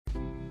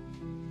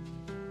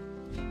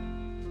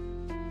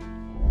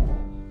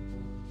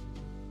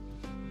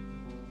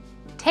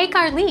Take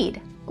our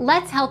lead.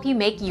 Let's help you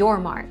make your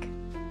mark.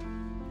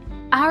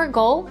 Our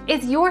goal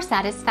is your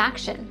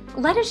satisfaction.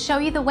 Let us show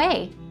you the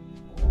way.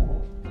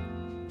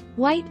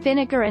 White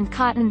vinegar and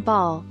cotton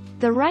ball.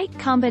 The right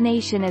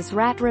combination is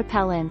rat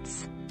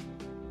repellents.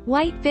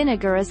 White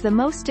vinegar is the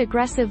most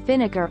aggressive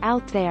vinegar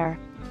out there.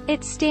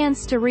 It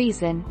stands to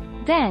reason,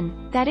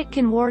 then, that it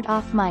can ward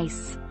off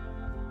mice.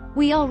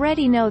 We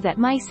already know that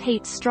mice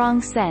hate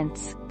strong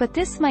scents, but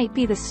this might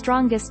be the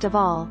strongest of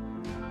all.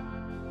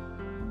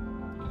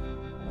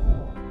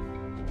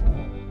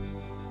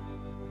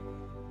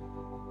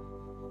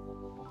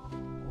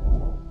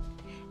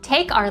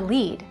 Take our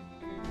lead.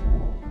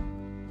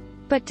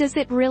 But does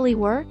it really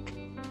work?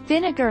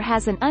 Vinegar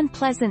has an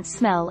unpleasant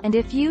smell, and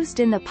if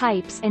used in the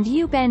pipes and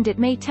you bend it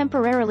may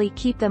temporarily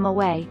keep them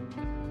away.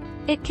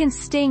 It can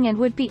sting and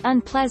would be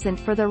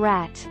unpleasant for the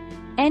rat.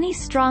 Any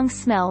strong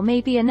smell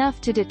may be enough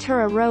to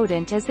deter a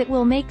rodent, as it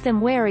will make them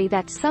wary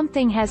that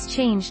something has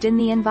changed in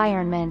the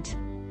environment.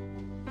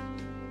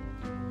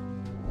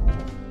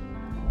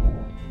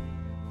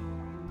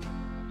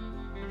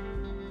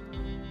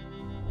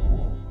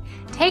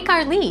 Take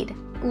our lead.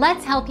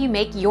 Let's help you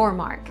make your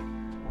mark.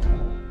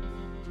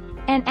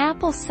 An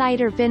apple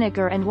cider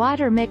vinegar and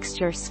water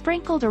mixture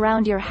sprinkled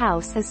around your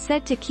house is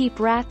said to keep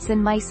rats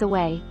and mice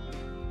away.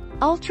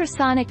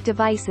 Ultrasonic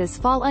devices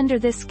fall under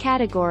this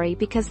category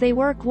because they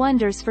work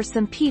wonders for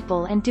some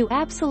people and do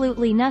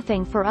absolutely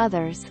nothing for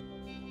others.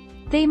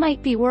 They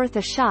might be worth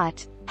a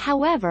shot,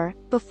 however,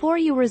 before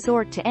you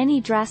resort to any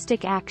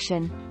drastic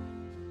action.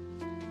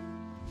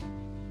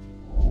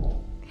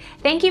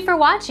 Thank you for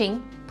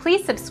watching.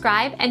 Please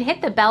subscribe and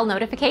hit the bell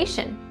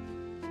notification.